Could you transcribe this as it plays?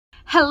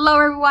Hello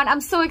everyone, I'm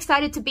so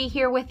excited to be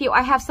here with you.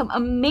 I have some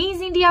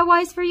amazing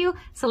DIYs for you,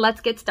 so let's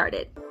get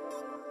started.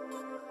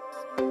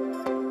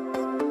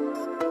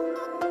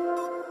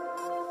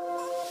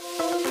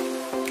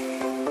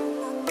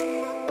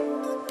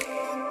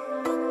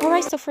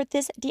 Alright, so for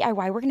this DIY,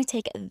 we're going to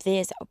take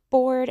this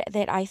board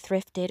that I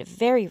thrifted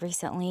very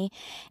recently,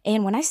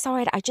 and when I saw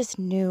it, I just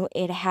knew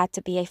it had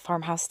to be a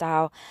farmhouse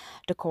style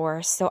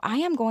decor. So I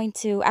am going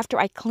to, after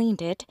I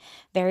cleaned it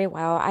very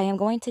well, I am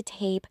going to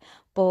tape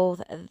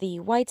both the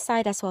white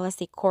side as well as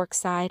the cork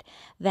side.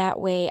 That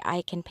way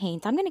I can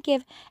paint. I'm going to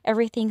give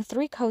everything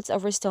 3 coats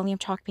of Rust-Oleum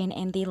chalk paint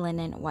in the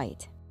linen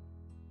white.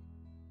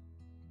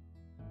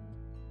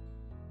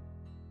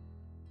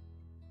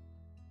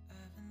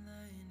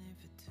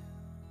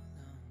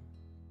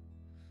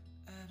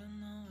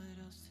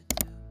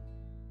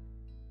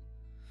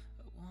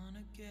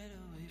 Get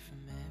away from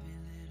every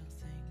little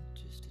thing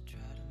just to try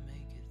to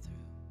make it through.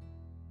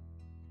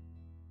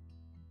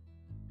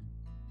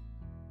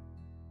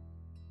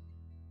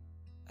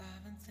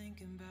 I've been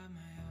thinking about my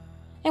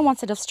And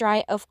once it is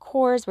dry, of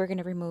course, we're going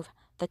to remove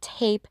the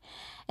tape.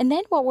 And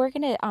then what we're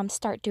going to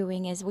start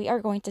doing is we are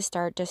going to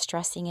start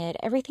distressing it.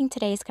 Everything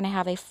today is going to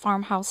have a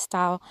farmhouse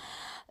style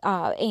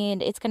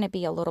and it's going to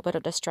be a little bit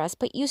of distress,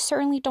 but you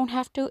certainly don't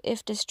have to.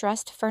 If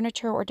distressed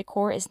furniture or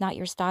decor is not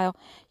your style,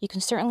 you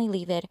can certainly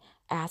leave it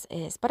as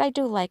is. But I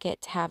do like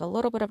it to have a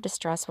little bit of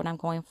distress when I'm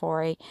going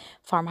for a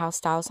farmhouse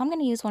style. So I'm going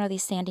to use one of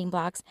these sanding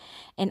blocks,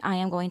 and I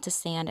am going to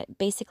sand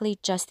basically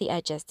just the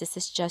edges. This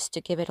is just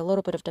to give it a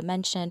little bit of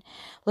dimension,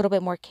 a little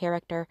bit more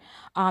character.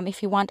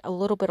 If you want a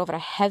little bit of a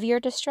heavier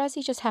distress,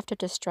 you just have to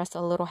distress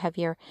a little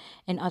heavier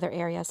in other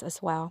areas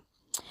as well.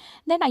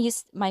 Then I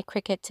used my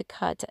Cricut to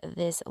cut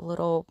this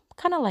little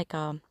kind of like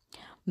a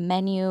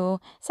menu.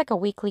 It's like a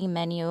weekly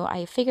menu.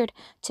 I figured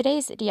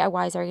today's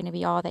DIYs are going to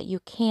be all that you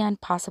can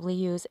possibly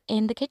use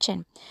in the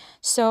kitchen.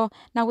 So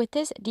now with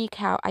this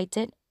decal, I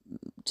did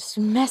just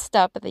messed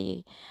up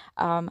the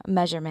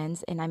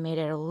measurements, and I made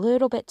it a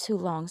little bit too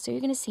long. So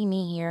you're going to see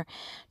me here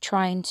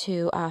trying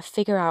to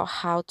figure out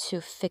how to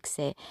fix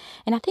it.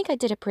 And I think I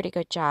did a pretty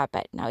good job.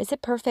 But now, is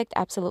it perfect?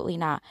 Absolutely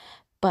not.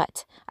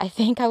 But I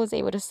think I was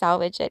able to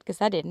salvage it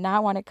because I did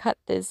not want to cut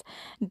this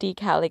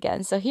decal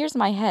again. So here's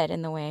my head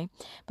in the way.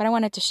 But I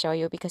wanted to show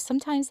you because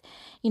sometimes,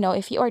 you know,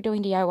 if you are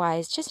doing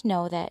DIYs, just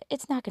know that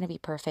it's not going to be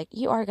perfect.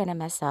 You are going to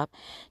mess up.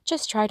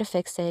 Just try to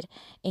fix it.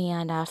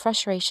 And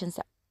frustrations,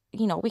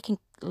 you know, we can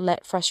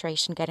let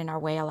frustration get in our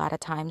way a lot of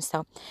times.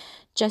 So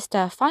just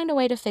find a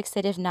way to fix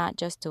it. If not,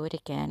 just do it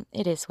again.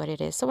 It is what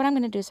it is. So what I'm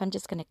going to do is I'm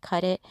just going to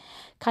cut it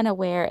kind of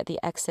where the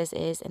excess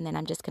is, and then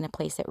I'm just going to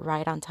place it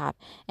right on top.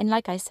 And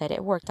like I said,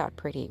 it worked out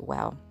pretty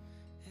well.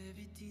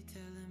 every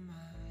detail in my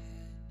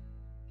head,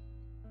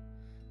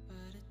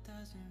 but it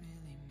doesn't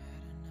really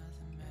matter,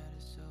 nothing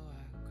matters, so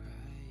I cry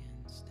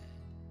instead.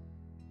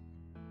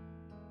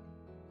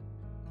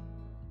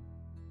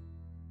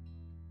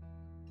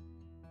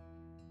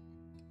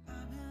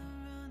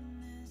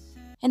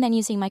 And then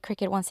using my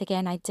Cricut once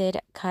again, I did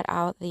cut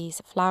out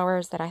these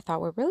flowers that I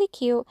thought were really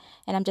cute,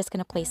 and I'm just going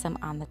to place them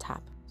on the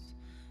top.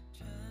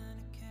 Trying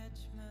to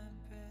catch my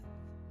breath.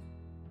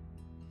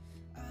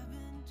 I've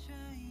been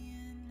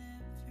trying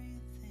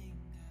everything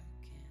I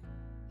can,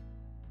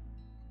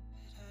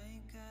 but I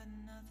ain't got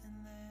nothing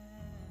left.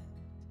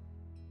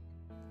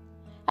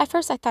 At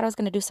first, I thought I was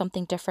going to do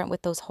something different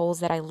with those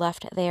holes that I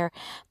left there,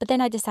 but then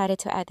I decided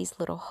to add these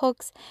little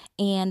hooks,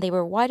 and they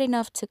were wide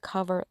enough to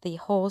cover the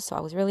holes, so I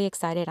was really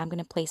excited. I'm going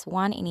to place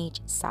one in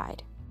each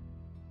side.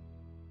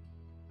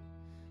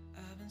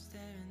 I've been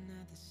staring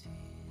at the ceiling,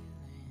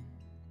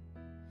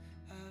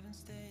 I've been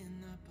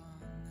staying up all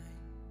night.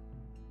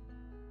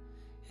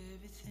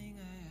 Everything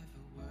I ever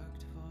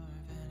worked for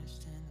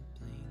vanished in the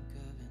blink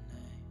of an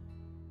eye.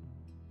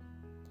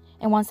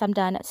 And once I'm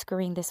done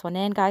screwing this one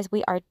in, guys,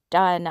 we are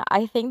done.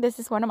 I think this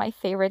is one of my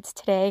favorites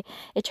today.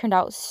 It turned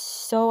out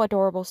so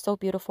adorable, so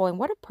beautiful, and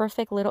what a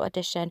perfect little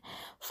addition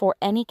for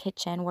any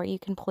kitchen where you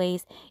can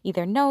place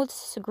either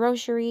notes,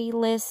 grocery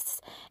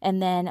lists,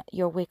 and then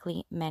your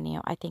weekly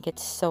menu. I think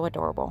it's so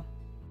adorable.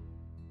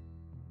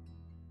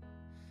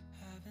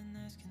 I've been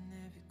asking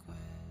every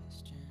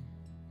question,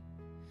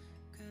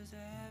 'cause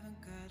I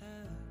haven't got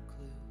a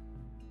clue.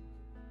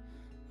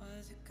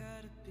 Why's it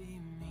gotta be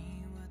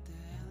me? What the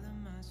hell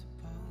am I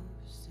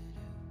supposed to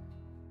do?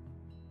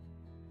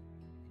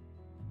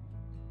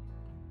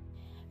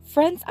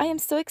 Friends, I am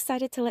so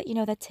excited to let you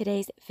know that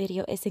today's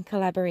video is in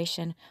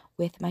collaboration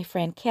with my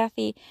friend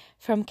Kathy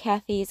from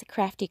Kathy's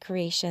Krafty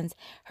Kreations.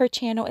 Her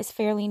channel is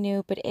fairly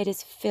new, but it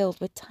is filled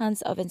with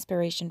tons of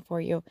inspiration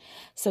for you.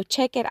 So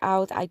check it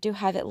out. I do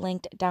have it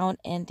linked down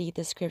in the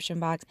description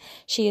box.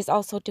 She is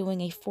also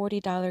doing a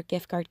 $40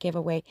 gift card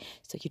giveaway,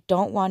 so you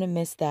don't want to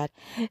miss that.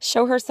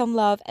 Show her some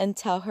love and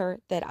tell her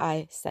that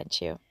I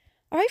sent you.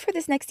 All right, for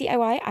this next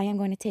DIY, I am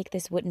going to take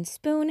this wooden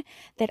spoon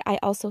that I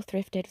also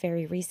thrifted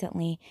very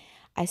recently.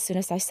 As soon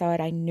as I saw it,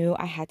 I knew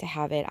I had to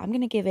have it. I'm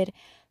going to give it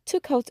 2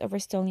 coats of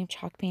Rust-Oleum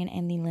chalk paint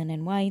in the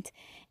linen white,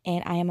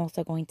 and I am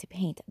also going to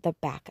paint the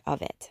back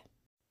of it.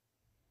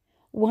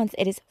 Once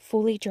it is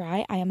fully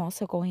dry, I am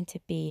also going to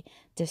be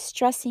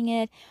distressing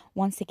it.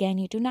 Once again,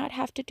 you do not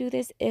have to do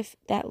this if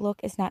that look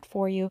is not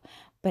for you,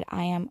 but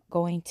I am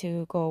going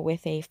to go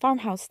with a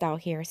farmhouse style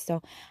here. So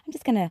I'm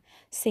just going to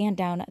sand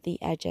down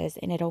the edges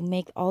and it'll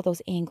make all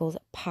those angles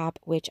pop,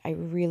 which I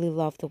really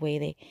love the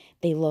way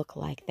they look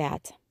like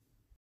that.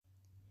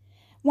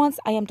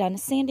 Once I am done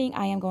sanding,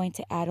 I am going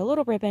to add a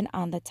little ribbon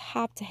on the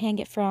top to hang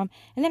it from,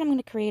 and then I'm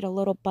going to create a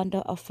little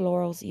bundle of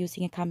florals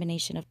using a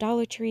combination of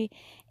Dollar Tree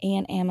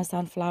and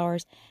Amazon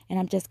flowers, and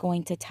I'm just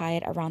going to tie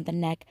it around the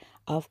neck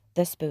of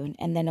the spoon,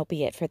 and then it'll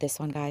be it for this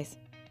one, guys.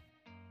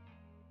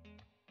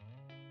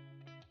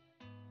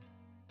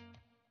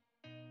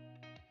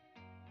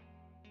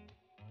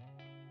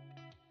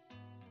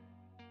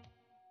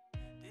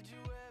 Did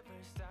you ever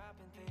stop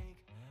and think,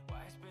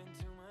 why spend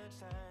too much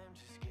time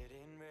just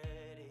getting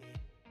ready?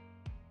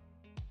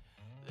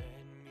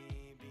 Let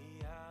me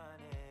be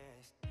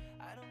honest,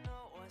 I don't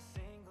know a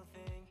single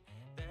thing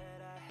that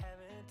I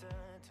haven't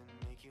done to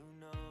make you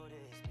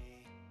notice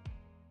me.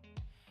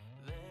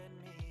 Let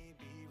me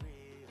be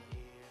real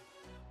here.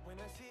 When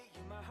I see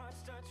you, my heart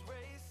starts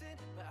racing,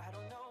 but I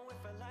don't know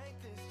if I like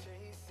this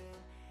chasing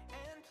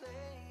and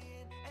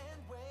playing and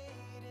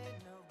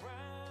waiting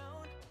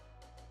around.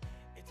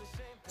 It's a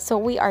shame. So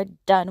we are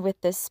done with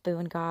this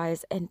spoon,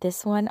 guys, and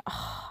this one,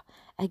 oh,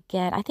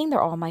 again, I think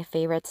they're all my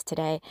favorites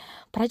today,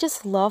 but I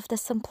just love the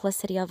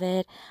simplicity of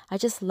it. I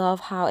just love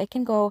how it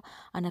can go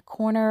on a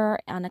corner,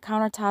 on a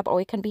countertop,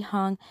 or it can be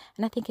hung,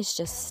 and I think it's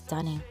just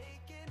stunning.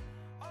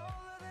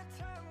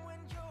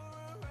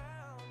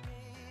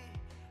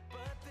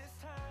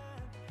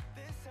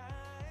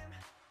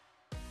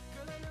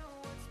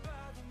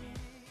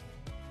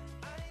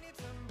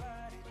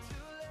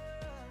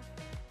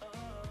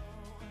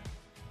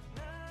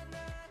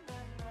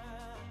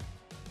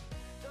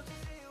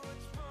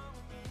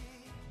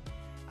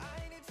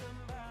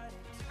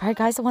 All right,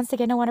 guys, so once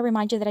again, I want to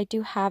remind you that I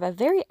do have a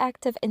very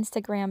active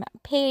Instagram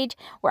page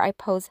where I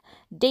post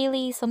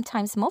daily,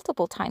 sometimes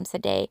multiple times a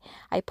day.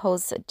 I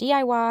post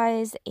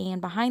DIYs and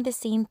behind the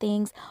scene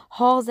things,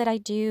 hauls that I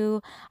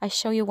do. I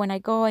show you when I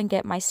go and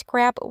get my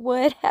scrap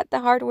wood at the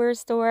hardware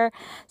store.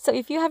 So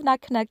if you have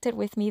not connected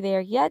with me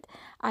there yet,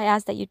 I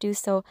ask that you do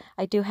so.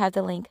 I do have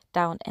the link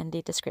down in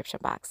the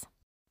description box.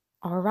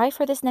 All right,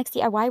 for this next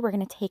DIY, we're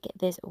going to take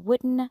this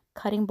wooden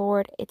cutting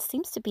board. It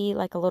seems to be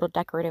like a little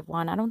decorative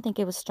one. I don't think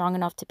it was strong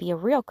enough to be a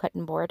real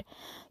cutting board.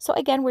 So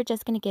again, we're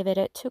just going to give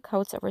it 2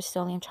 coats of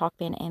Rust-Oleum chalk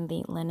paint and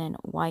the linen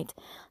white.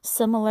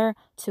 Similar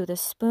to the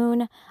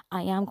spoon,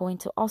 I am going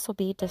to also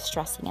be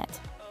distressing it.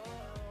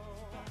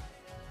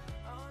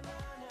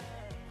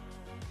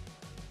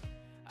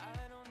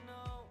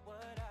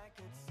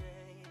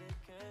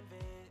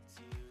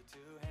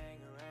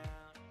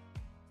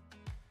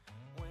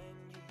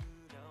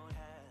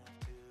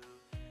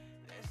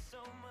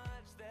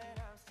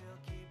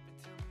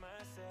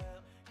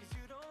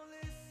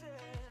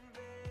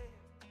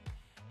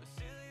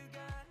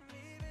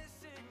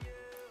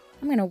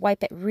 I'm going to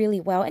wipe it really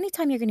well.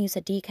 Anytime you're going to use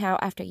a decal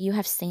after you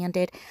have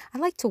sanded, I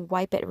like to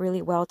wipe it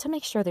really well to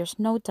make sure there's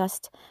no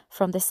dust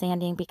from the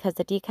sanding because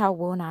the decal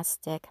will not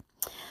stick.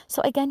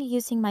 So again,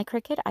 using my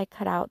Cricut, I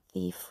cut out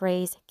the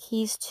phrase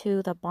keys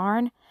to the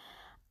barn.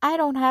 I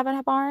don't have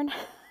a barn.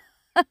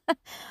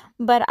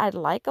 But I'd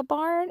like a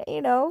barn,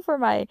 for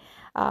my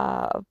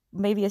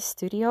maybe a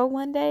studio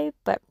one day.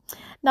 But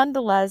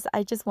nonetheless,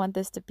 I just want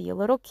this to be a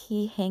little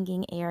key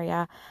hanging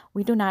area.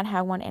 We do not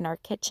have one in our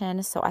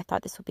kitchen, so I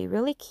thought this would be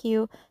really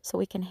cute so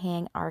we can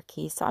hang our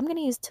keys. So I'm going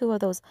to use 2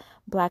 of those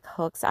black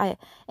hooks. I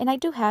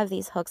do have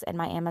these hooks in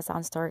my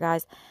Amazon store,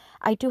 guys.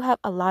 I do have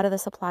a lot of the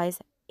supplies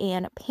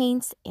and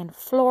paints and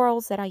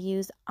florals that I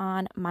use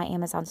on my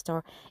Amazon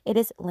store. It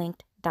is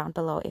linked down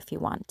below if you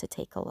want to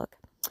take a look.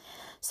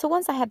 So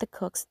once I had the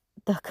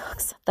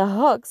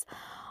hooks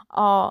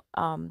all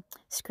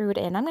screwed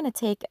in, I'm going to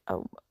take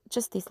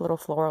just these little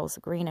florals,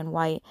 green and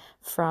white,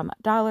 from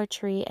Dollar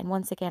Tree. And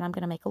once again, I'm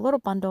going to make a little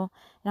bundle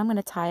and I'm going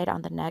to tie it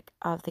on the neck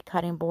of the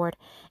cutting board.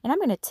 And I'm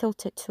going to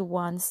tilt it to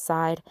one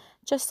side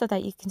just so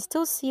that you can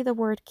still see the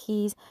word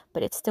keys,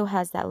 but it still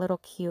has that little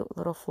cute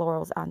little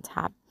florals on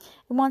top.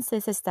 And once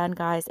this is done,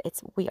 guys,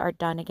 we are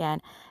done again.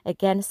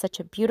 Again, such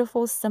a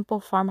beautiful, simple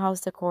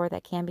farmhouse decor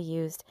that can be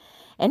used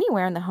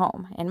anywhere in the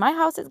home. And my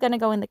house is going to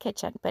go in the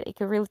kitchen, but it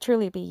could really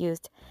truly be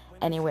used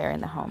anywhere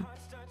in the home.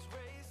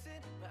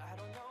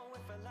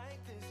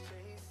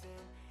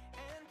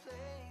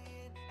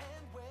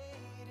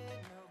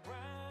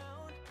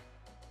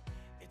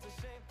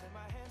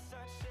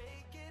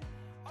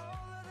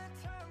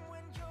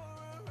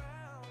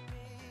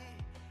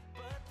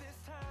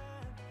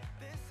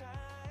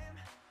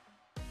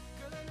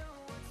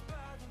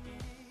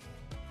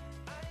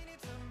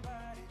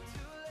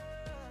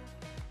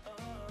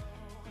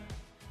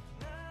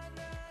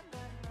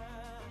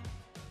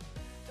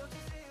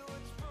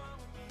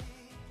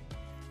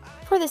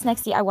 For this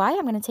next DIY,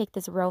 I'm going to take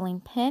this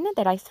rolling pin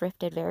that I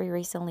thrifted very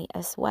recently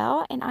as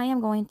well, and I am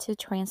going to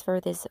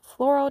transfer this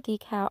floral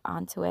decal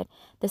onto it.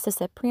 This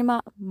is a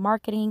Prima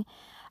Marketing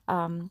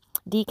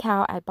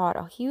decal. I bought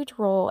a huge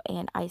roll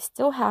and I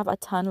still have a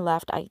ton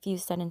left. I've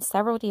used it in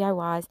several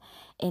DIYs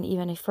and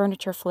even a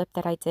furniture flip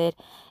that I did,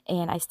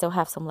 and I still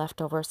have some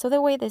left over. So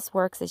the way this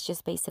works is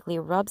just basically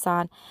rubs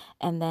on,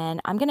 and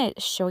then I'm going to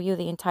show you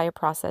the entire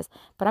process,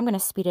 but I'm going to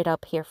speed it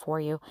up here for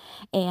you.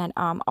 And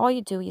all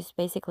you do is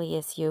basically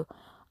is you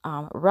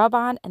rub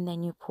on and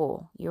then you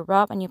pull. You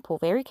rub and you pull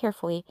very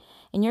carefully,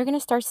 and you're going to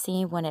start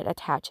seeing when it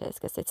attaches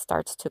because it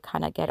starts to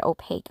kind of get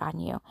opaque on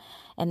you.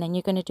 And then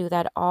you're going to do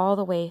that all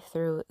the way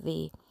through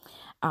the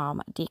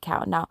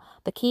decal. Now,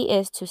 the key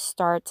is to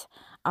start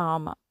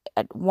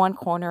at one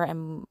corner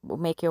and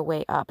make your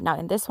way up. Now,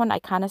 in this one, I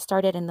kind of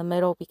started in the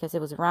middle because it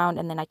was round,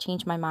 and then I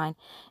changed my mind,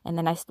 and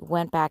then I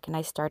went back and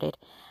I started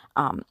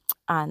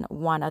on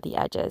one of the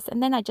edges.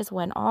 And then I just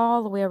went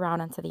all the way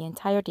around until the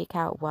entire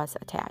decal was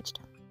attached.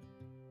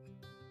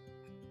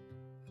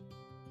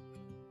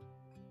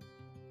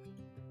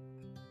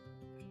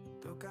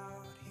 Look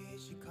out, here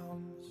she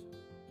comes.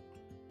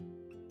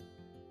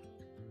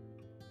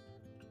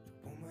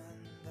 The woman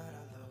that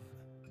I love.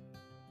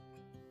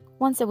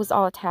 Once it was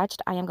all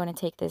attached, I am going to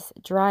take this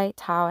dry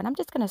towel and I'm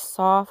just going to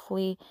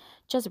softly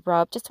just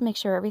rub just to make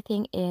sure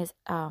everything is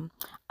on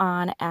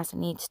as it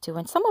needs to.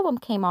 And some of them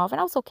came off and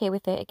I was okay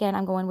with it. Again,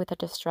 I'm going with a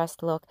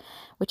distressed look,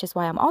 which is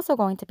why I'm also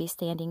going to be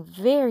standing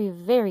very,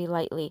 very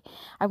lightly.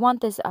 I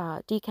want this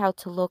decal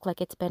to look like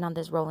it's been on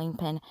this rolling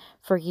pin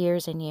for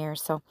years and years.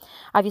 So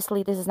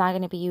obviously this is not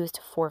going to be used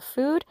for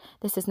food.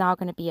 This is now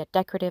going to be a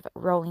decorative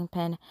rolling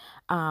pin.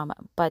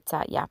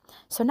 Yeah.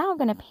 So now I'm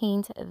going to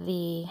paint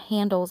the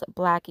handles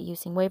black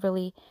using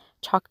Waverly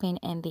chalk paint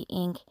and the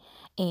ink,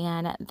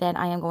 and then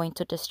I am going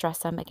to distress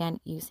them again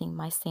using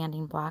my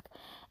sanding block.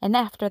 And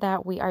after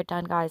that, we are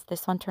done, guys.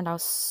 This one turned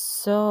out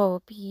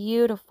so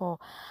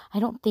beautiful. I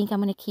don't think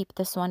I'm going to keep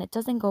this one. It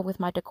doesn't go with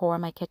my decor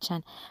in my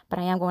kitchen, but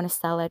I am going to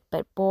sell it.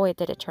 But boy,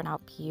 did it turn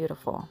out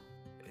beautiful.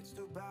 It's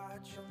too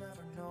bad she'll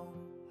never know.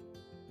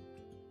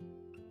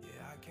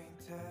 Yeah, I can't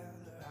tell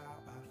her how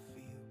I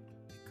feel,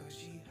 because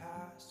she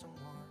has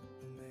someone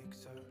who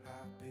makes her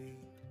happy.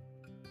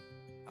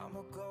 I'm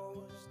a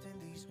ghost in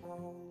these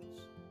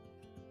walls,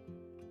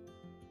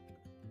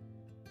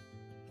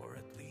 or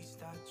at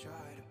least I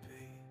try to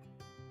be.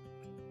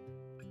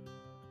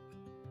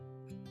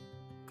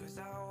 'Cause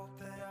I hope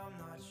that I'm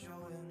not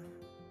showing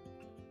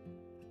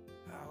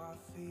how I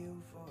feel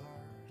for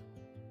her,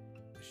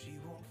 but she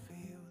won't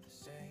feel the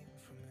same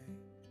for me.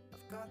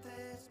 I've got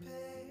this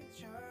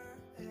picture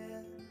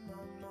in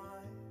my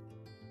mind.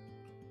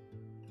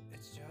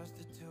 It's just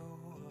the two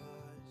of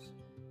us,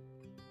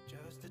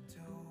 just the two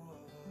of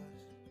us.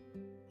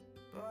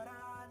 But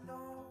I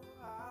know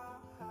I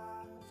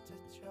have to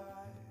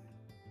try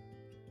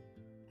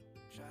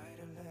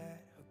to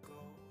let her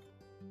go,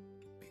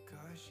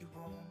 because she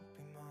won't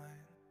be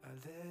mine. I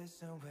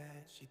listen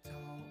when she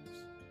talks,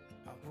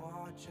 I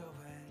watch her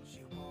when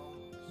she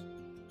walks.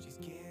 She's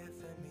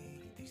giving me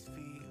these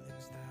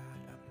feelings that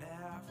I've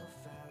never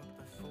felt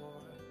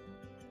before,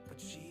 but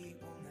she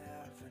will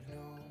never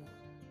know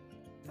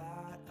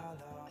that I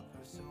love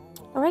her so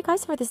well. All right,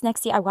 guys, for this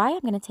next DIY,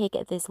 I'm going to take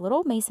this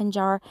little mason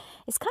jar.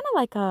 It's kind of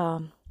like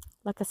a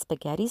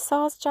spaghetti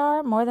sauce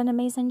jar, more than a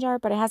mason jar,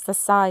 but it has the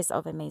size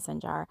of a mason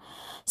jar.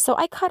 So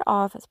I cut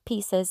off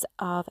pieces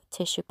of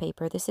tissue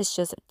paper. This is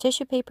just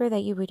tissue paper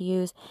that you would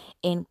use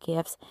in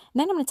gifts. And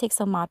then I'm going to take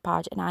some Mod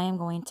Podge and I am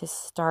going to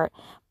start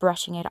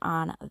brushing it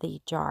on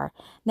the jar.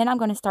 Then I'm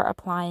going to start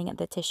applying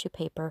the tissue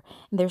paper.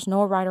 And there's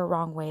no right or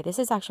wrong way. This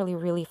is actually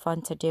really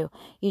fun to do.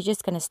 You're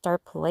just going to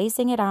start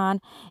placing it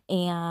on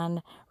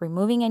and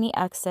removing any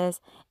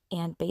excess.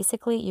 And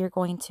basically you're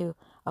going to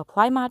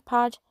apply Mod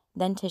Podge,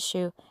 then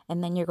tissue,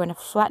 and then you're going to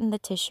flatten the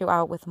tissue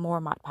out with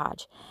more Mod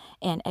Podge.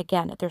 And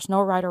again, there's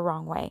no right or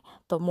wrong way.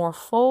 The more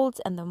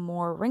folds and the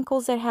more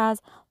wrinkles it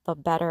has, the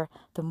better,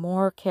 the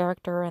more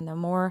character and the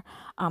more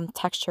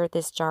texture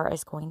this jar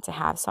is going to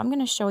have. So I'm going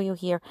to show you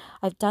here.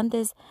 I've done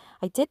this.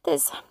 I did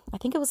this, I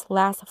think it was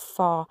last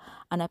fall,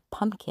 on a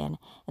pumpkin,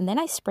 and then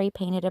I spray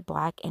painted it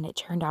black and it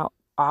turned out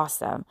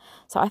awesome.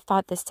 So I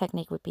thought this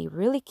technique would be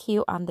really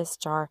cute on this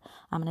jar.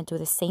 I'm going to do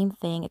the same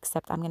thing,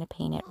 except I'm going to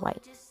paint it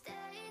white.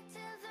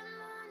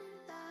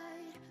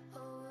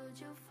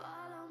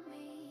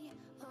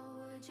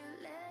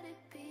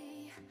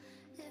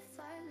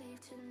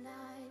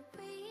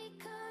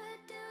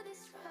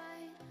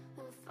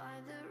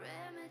 Find the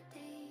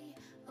remedy,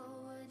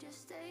 or would you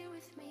stay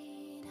with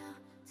me now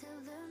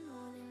till the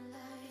morning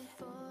light?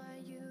 Before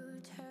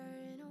you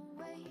turn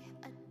away,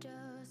 I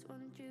just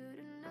want you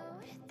to know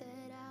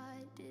that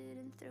I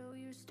didn't throw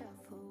your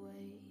stuff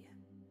away.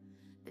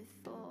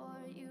 Before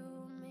you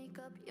make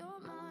up your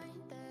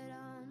mind that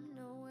I'm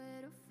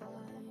nowhere to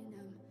find,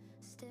 I'm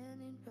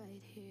standing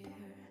right here.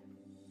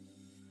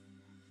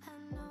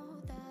 I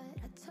know that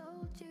I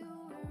told you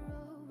we're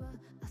over,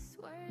 I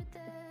swear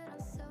that I'm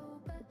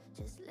sober.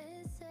 Just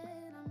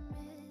listen,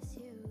 I miss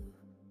you.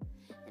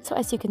 So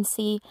as you can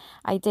see,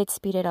 I did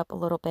speed it up a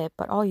little bit,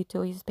 but all you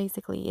do is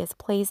basically is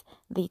place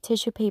the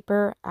tissue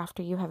paper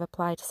after you have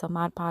applied some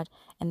Mod Podge,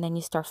 and then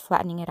you start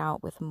flattening it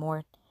out with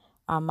more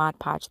Mod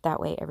Podge. That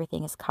way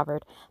everything is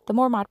covered. The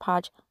more Mod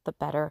Podge, the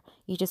better.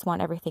 You just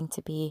want everything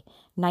to be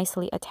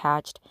nicely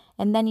attached,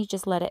 and then you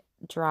just let it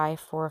dry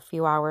for a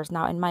few hours.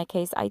 Now in my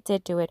case, I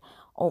did do it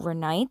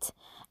overnight,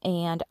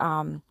 and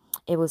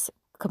it was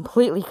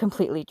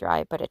completely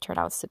dry, but it turned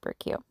out super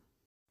cute.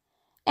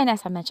 And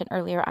as I mentioned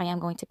earlier, I am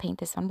going to paint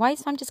this on white,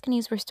 so I'm just going to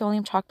use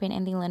Rust-Oleum chalk paint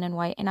in the linen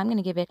white, and I'm going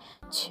to give it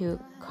 2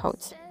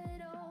 coats.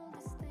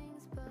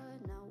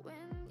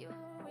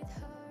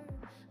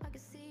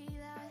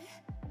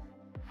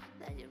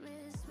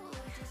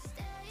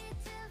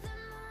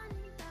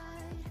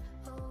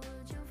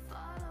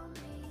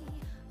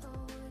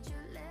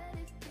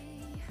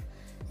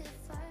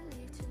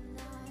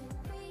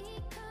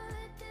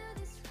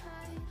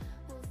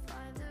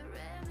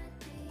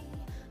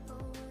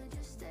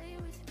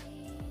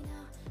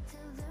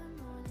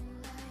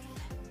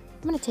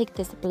 I'm going to take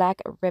this black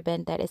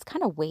ribbon that is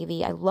kind of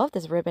wavy. I love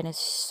this ribbon. It's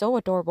so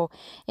adorable.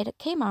 It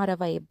came out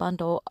of a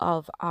bundle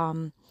of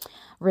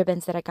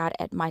ribbons that I got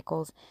at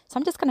Michael's. So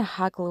I'm just going to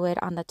hot glue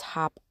it on the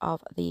top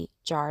of the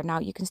jar. Now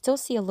you can still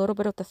see a little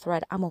bit of the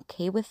thread. I'm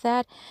okay with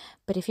that.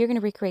 But if you're going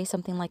to recreate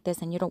something like this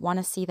and you don't want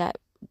to see that,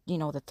 you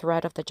know, the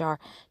thread of the jar,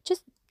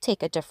 just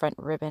take a different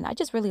ribbon. I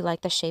just really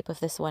like the shape of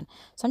this one.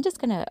 So I'm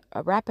just going to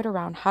wrap it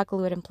around, hot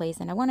glue it in place.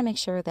 And I want to make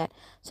sure that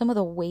some of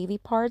the wavy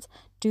parts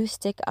do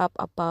stick up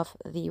above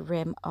the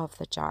rim of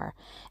the jar.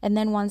 And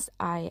then once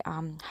I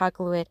hot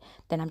glue it,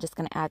 then I'm just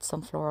going to add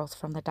some florals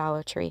from the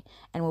Dollar Tree.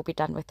 And we'll be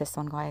done with this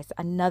one, guys.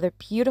 Another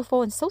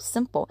beautiful and so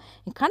simple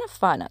and kind of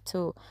fun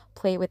to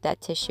play with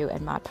that tissue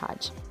and Mod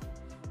Podge.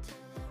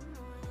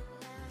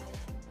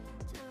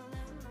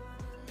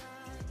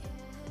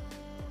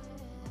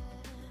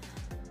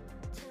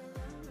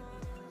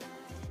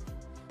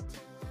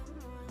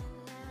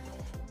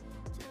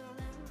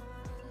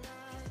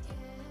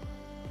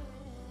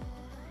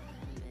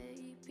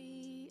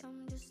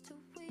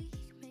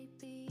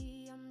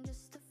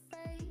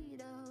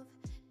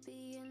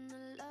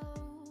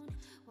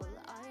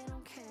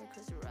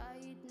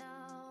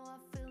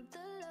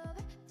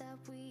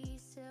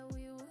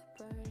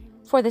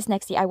 For this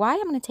next DIY,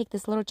 I'm going to take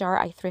this little jar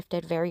I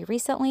thrifted very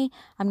recently.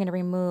 I'm going to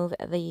remove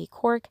the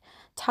cork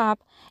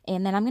top,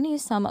 and then I'm going to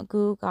use some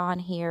Goo Gone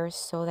here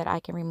so that I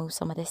can remove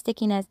some of the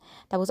stickiness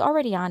that was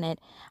already on it.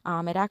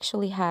 It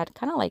actually had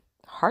kind of like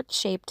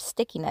heart-shaped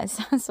stickiness,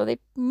 so they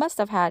must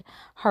have had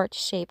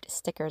heart-shaped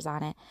stickers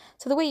on it.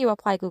 So the way you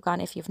apply Goo Gone,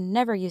 if you've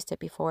never used it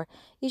before,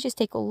 you just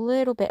take a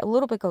little bit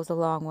goes a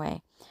long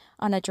way,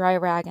 on a dry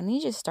rag, and you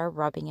just start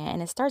rubbing it,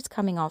 and it starts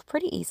coming off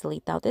pretty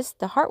easily. Now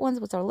the heart ones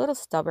was a little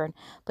stubborn,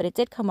 but it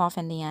did come off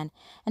in the end.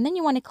 And then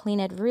you want to clean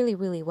it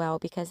really well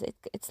because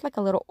it's like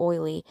a little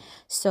oily,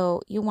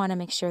 so you want to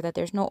make sure that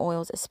there's no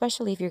oils,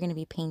 especially if you're going to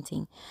be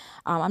painting.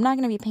 I'm not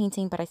going to be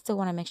painting, but I still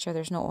want to make sure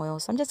there's no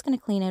oils, so I'm just going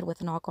to clean it with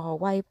an alcohol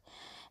wipe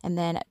and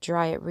then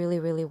dry it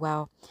really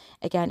well.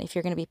 Again, if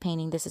you're going to be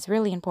painting, this is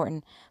really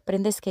important, but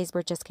in this case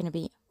we're just going to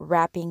be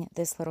wrapping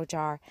this little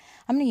jar.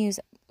 I'm going to use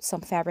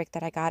some fabric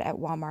that I got at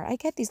Walmart. I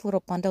get these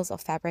little bundles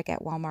of fabric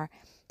at Walmart.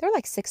 They're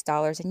like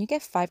 $6, and you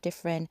get 5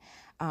 different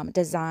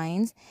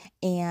designs,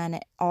 and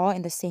all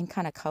in the same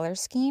kind of color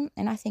scheme,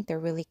 and I think they're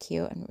really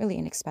cute and really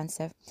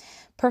inexpensive.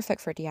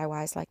 Perfect for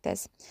DIYs like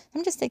this.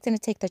 I'm just going to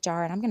take the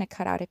jar, and I'm going to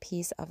cut out a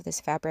piece of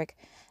this fabric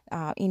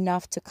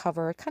enough to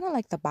cover kind of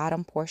like the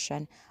bottom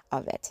portion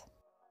of it.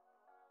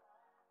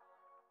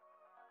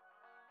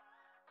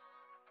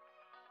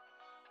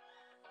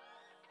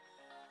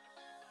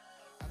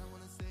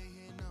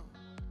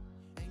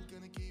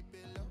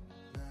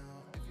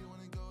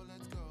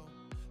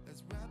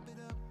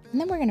 And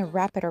then we're going to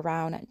wrap it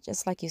around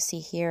just like you see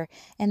here.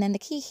 And then the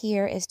key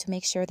here is to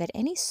make sure that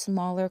any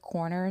smaller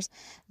corners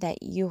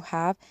that you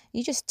have,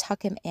 you just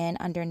tuck them in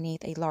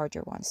underneath a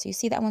larger one. So you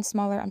see that one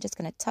smaller, I'm just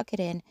going to tuck it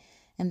in,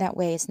 and that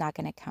way it's not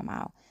going to come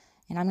out.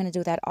 And I'm going to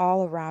do that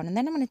all around. And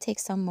then I'm going to take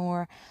some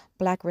more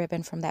black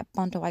ribbon from that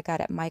bundle I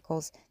got at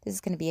Michael's. This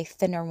is going to be a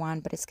thinner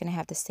one, but it's going to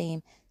have the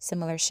same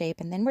similar shape.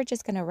 And then we're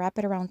just going to wrap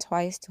it around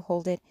twice to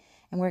hold it.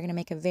 And we're going to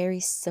make a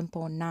very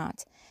simple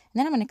knot. And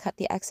then I'm going to cut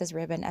the excess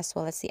ribbon as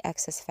well as the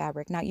excess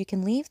fabric. Now you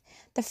can leave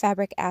the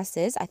fabric as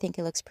is. I think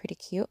it looks pretty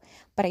cute.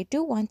 But I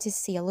do want to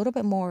see a little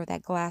bit more of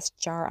that glass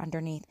jar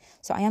underneath.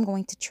 So I am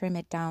going to trim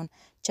it down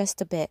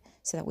just a bit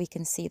so that we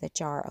can see the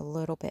jar a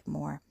little bit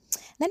more.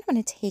 Then I'm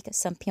going to take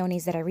some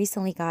peonies that I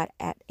recently got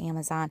at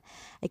Amazon.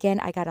 Again,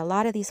 I got a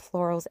lot of these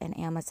florals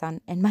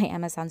in my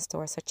Amazon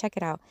store, so check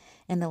it out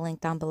in the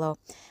link down below.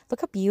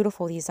 Look how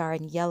beautiful these are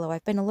in yellow.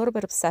 I've been a little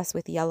bit obsessed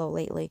with yellow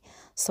lately,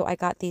 so I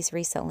got these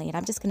recently, and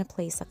I'm just going to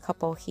place a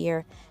couple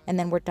here, and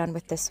then we're done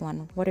with this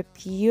one. What a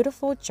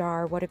beautiful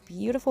jar. What a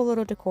beautiful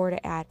little decor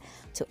to add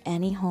to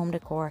any home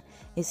decor.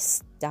 Is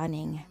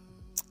stunning.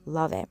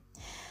 Love it.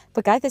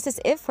 But guys, this is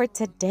it for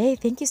today.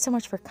 Thank you so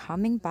much for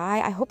coming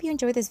by. I hope you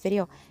enjoyed this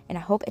video, and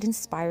I hope it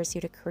inspires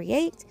you to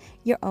create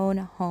your own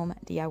home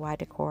DIY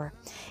decor.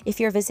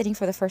 If you're visiting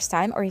for the first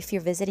time, or if you're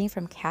visiting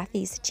from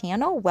Kathy's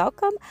channel,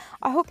 welcome.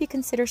 I hope you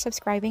consider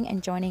subscribing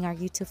and joining our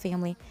YouTube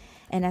family.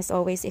 And as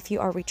always, if you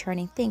are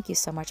returning, thank you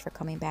so much for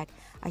coming back.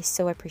 I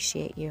so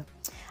appreciate you.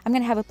 I'm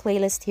going to have a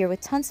playlist here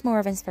with tons more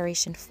of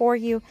inspiration for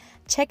you.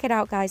 Check it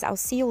out, guys. I'll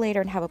see you later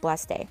and have a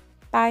blessed day.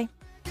 Bye.